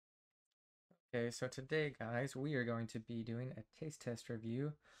Okay, so today, guys, we are going to be doing a taste test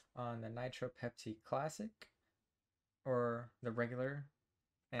review on the Nitro Pepsi Classic, or the regular,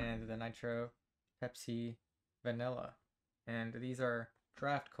 and the Nitro Pepsi Vanilla. And these are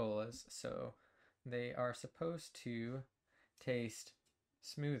draft colas, so they are supposed to taste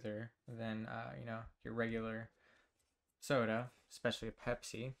smoother than, your regular soda, especially a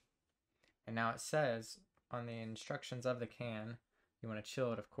Pepsi. And now it says on the instructions of the can, you want to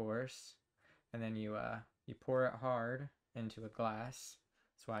chill it, of course, and then you pour it hard into a glass.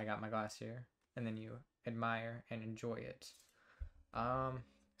 That's why I got my glass here, and then you admire and enjoy it.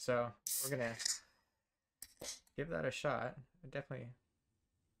 So we're gonna give that a shot. It definitely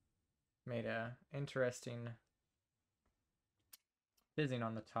made a interesting fizzing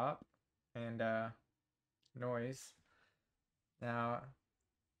on the top and noise. Now,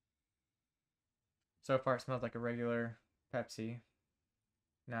 so far it smells like a regular Pepsi.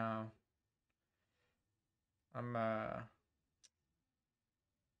 Now, I'm not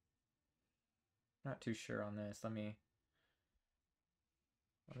too sure on this. Let me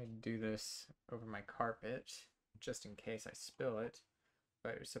do this over my carpet just in case I spill it.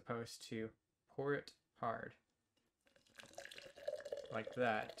 But you're supposed to pour it hard like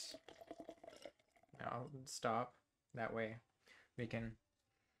that. Now I'll stop. That way we can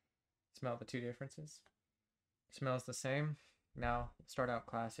smell the two differences. Smells the same. Now start out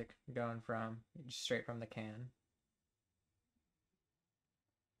classic, going from straight from the can.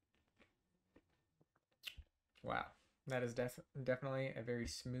 Wow, that is definitely a very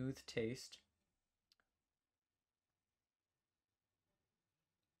smooth taste.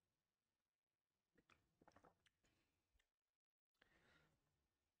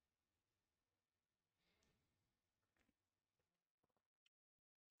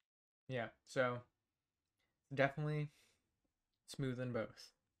 Yeah, so definitely smooth in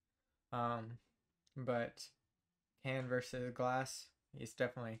both. Um, but can versus glass, it's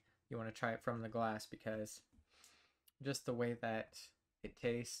definitely, you want to try it from the glass because just the way that it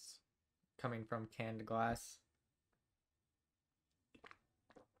tastes coming from can to glass,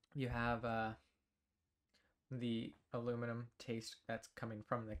 you have the aluminum taste that's coming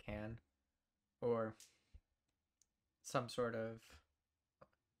from the can, or some sort of,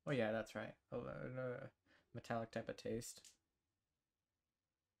 oh yeah, that's right, a metallic type of taste.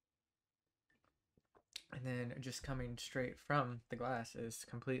 And then just coming straight from the glass is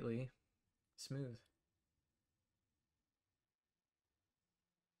completely smooth.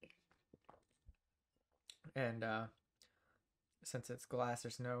 And since it's glass,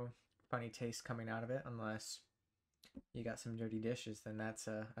 there's no funny taste coming out of it unless you got some dirty dishes, then that's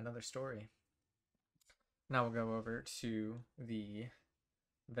another story. Now we'll go over to the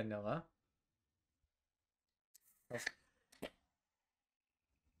vanilla.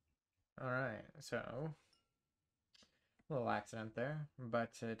 All right, so a little accident there,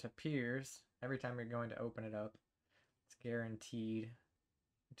 but it appears every time you're going to open it up, it's guaranteed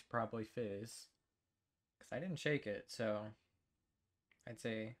to probably fizz. Because I didn't shake it, so I'd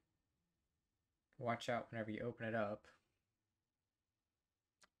say watch out whenever you open it up.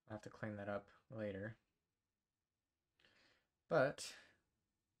 I'll have to clean that up later. But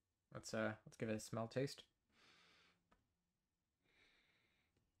let's give it a smell taste.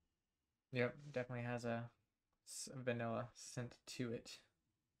 Yep, definitely has a vanilla scent to it.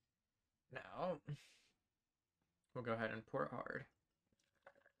 Now we'll go ahead and pour it hard.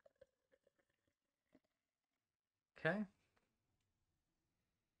 Okay.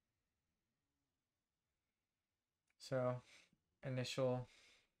 So initial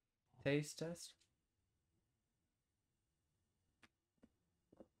taste test.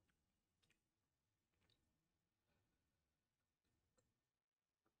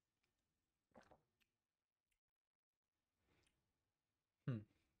 Hmm.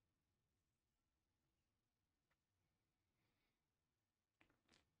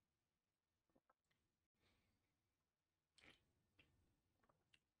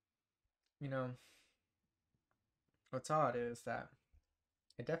 You know, what's odd is that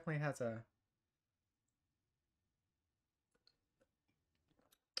it definitely has a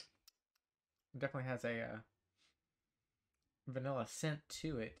vanilla scent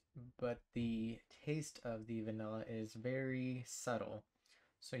to it, but the taste of the vanilla is very subtle,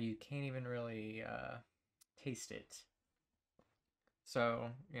 so you can't even really taste it.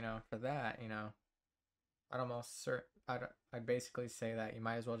 So, for that, I'd almost I'd basically say that you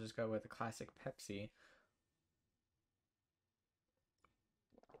might as well just go with a classic Pepsi,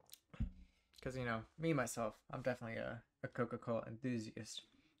 because me myself, I'm definitely a Coca-Cola enthusiast,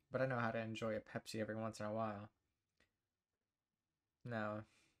 but I know how to enjoy a Pepsi every once in a while. Now,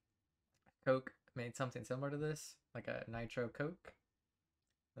 Coke made something similar to this, like a Nitro Coke,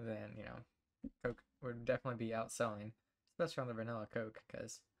 then, you know, Coke would definitely be outselling, especially on the vanilla Coke,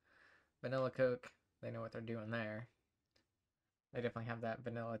 because vanilla Coke, they know what they're doing there. They definitely have that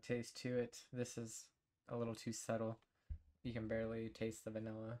vanilla taste to it. This is a little too subtle. You can barely taste the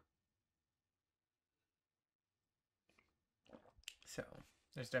vanilla. So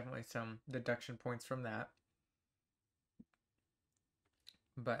there's definitely some deduction points from that.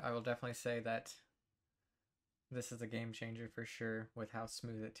 But I will definitely say that this is a game changer for sure with how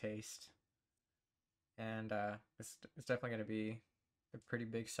smooth it tastes. And it's definitely going to be a pretty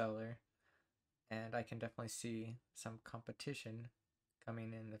big seller. And I can definitely see some competition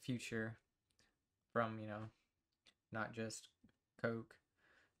coming in the future from, you know, not just Coke,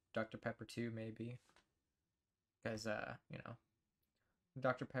 Dr. Pepper too, maybe. Because, you know,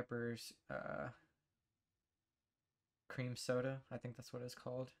 Dr. Pepper's cream soda, I think that's what it's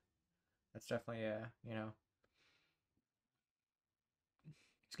called. That's definitely a, you know,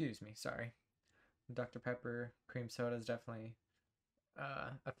 excuse me, sorry. Dr. Pepper cream soda is definitely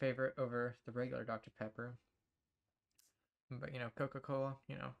a favorite over the regular Dr. Pepper. But, you know, Coca Cola,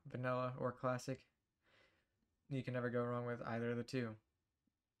 you know, vanilla or classic, you can never go wrong with either of the two.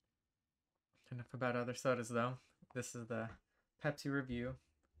 Enough about other sodas, though. This is the Pepsi review.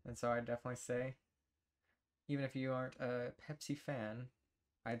 And so I'd definitely say, even if you aren't a Pepsi fan,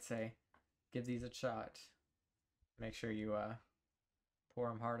 I'd say give these a shot. Make sure you pour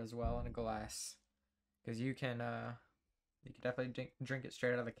them hard as well in a glass, because you can definitely drink it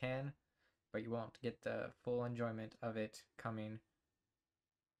straight out of the can, but you won't get the full enjoyment of it coming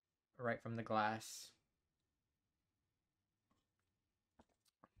right from the glass.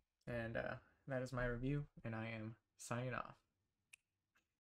 And that is my review, and I am signing off.